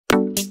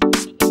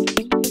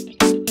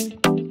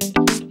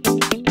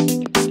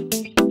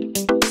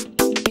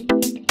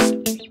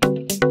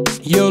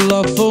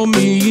for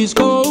me is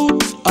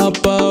gold.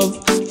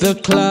 Above the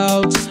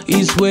clouds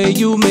is where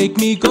you make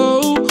me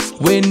go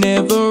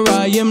whenever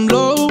I am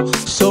low.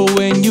 So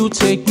when you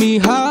take me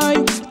high,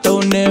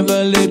 don't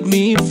ever let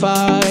me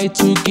fight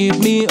to give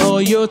me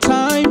all your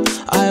time.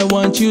 I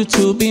want you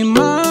to be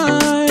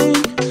mine.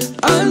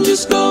 I'm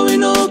just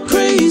going all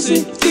crazy,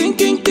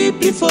 thinking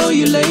deeply for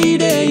you,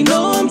 lady. You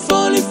know I'm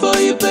falling for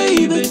you,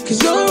 baby,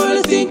 'cause you're all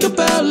I think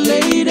about,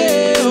 lady.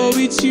 Oh,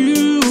 it's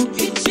you,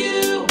 it's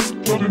you,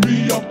 driving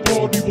me up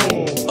on the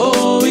wall.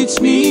 oh,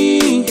 it's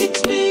me,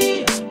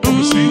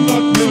 I've seen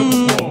that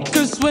never before.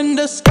 'cause when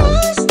the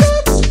sky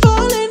starts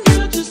falling, you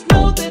just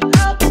know that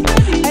I'll be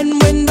ready. And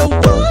when the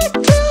white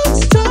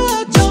clouds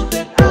touch, know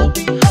that I'll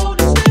be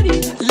holding steady.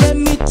 Let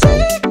me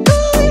take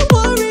all your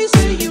worries,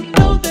 so you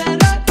know that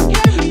I can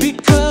carry.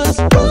 Because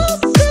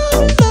both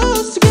our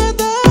loves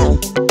together.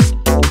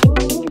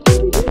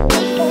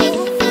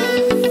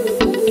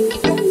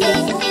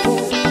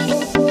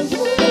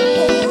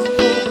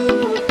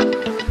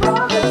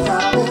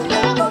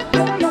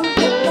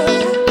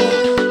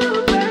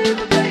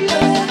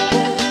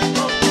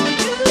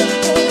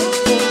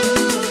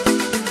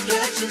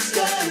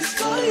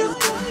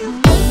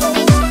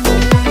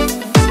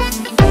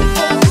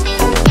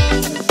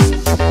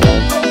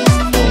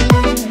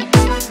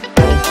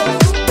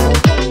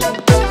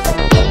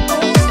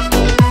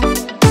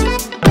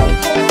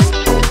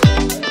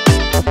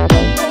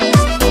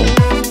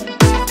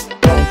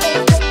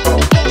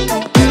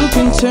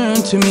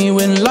 Turn to me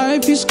when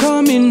life is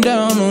coming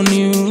down on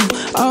you.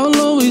 I'll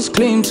always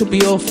claim to be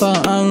your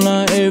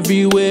fa'anga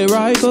everywhere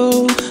I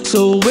go.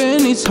 So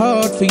when it's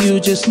hard for you,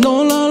 just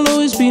know I'll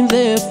always be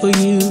there for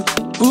you.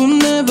 We'll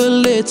never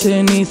let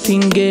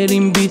anything get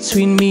in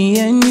between me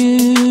and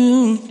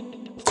you.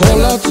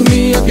 Call out to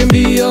me, I can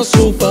be your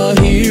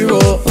superhero.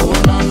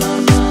 Oh, na, na,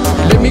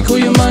 na. Let me cool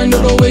your mind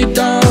all the way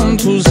down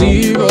to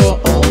zero.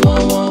 Oh,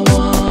 oh, oh,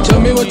 oh. Tell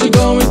me what you're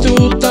going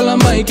through, tell I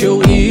make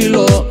you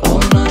hilo.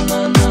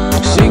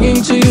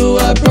 Singing to you,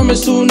 I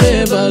promise to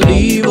never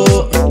leave.